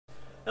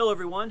Hello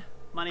everyone,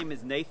 my name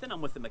is Nathan. I'm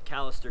with the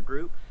McAllister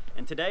Group,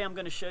 and today I'm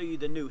going to show you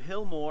the new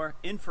Hilmor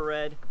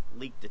Infrared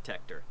Leak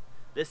Detector.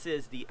 This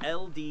is the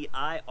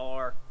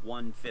LDIR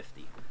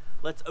 150.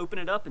 Let's open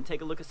it up and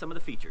take a look at some of the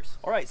features.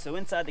 Alright, so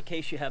inside the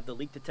case you have the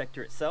leak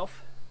detector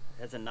itself.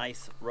 It has a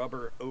nice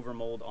rubber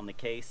overmold on the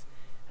case,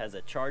 has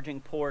a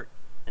charging port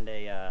and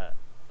a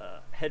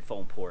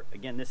headphone port.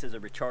 Again, this is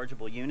a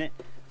rechargeable unit,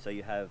 so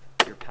you have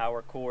your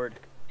power cord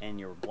and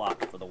your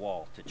block for the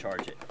wall to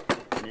charge it.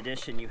 In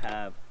addition, you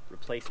have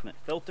replacement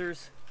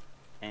filters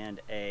and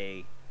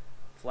a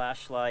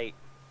flashlight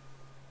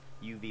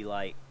UV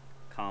light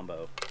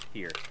combo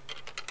here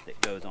that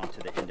goes onto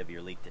the end of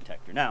your leak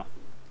detector. Now,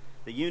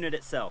 the unit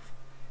itself,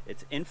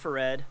 it's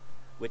infrared,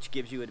 which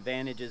gives you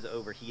advantages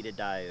over heated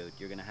diode.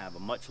 You're going to have a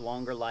much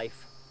longer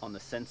life on the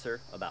sensor,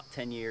 about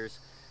 10 years.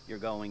 You're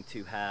going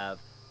to have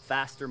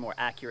faster, more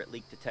accurate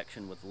leak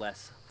detection with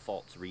less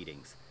false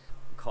readings.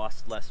 It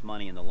costs less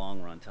money in the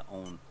long run to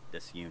own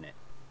this unit.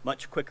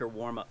 Much quicker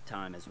warm-up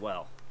time as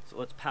well. So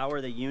let's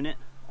power the unit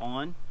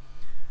on.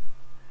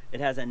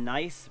 It has a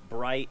nice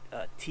bright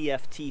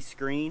TFT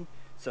screen,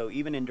 so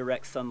even in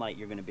direct sunlight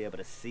you're going to be able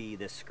to see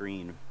this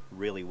screen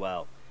really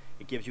well.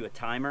 It gives you a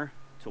timer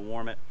to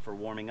warm it for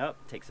warming up.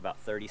 It takes about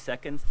 30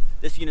 seconds.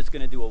 This unit's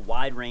going to do a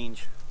wide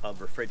range of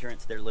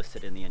refrigerants. They're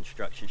listed in the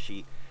instruction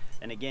sheet.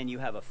 And again, you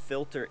have a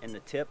filter in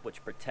the tip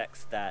which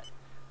protects that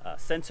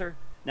sensor.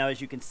 Now, as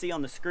you can see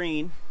on the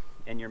screen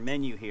and your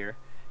menu here,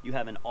 you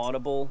have an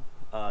audible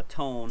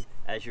tone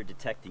as you're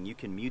detecting. You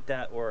can mute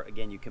that, or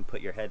again, you can put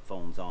your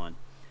headphones on.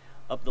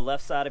 Up the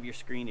left side of your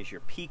screen is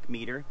your peak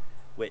meter,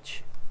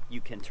 which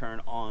you can turn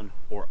on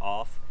or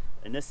off.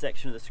 And this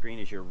section of the screen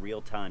is your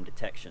real-time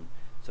detection.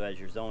 So as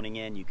you're zoning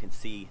in, you can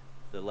see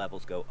the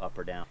levels go up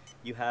or down.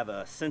 You have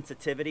a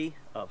sensitivity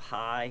of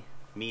high,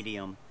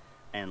 medium,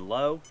 and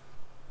low.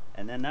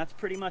 And then that's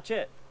pretty much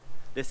it.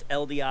 This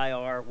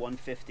LDIR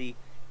 150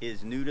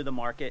 is new to the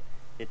market.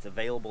 It's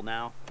available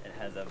now. It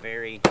has a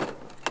very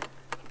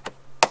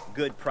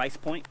good price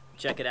point.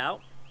 Check it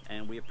out,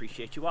 and we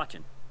appreciate you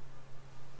watching.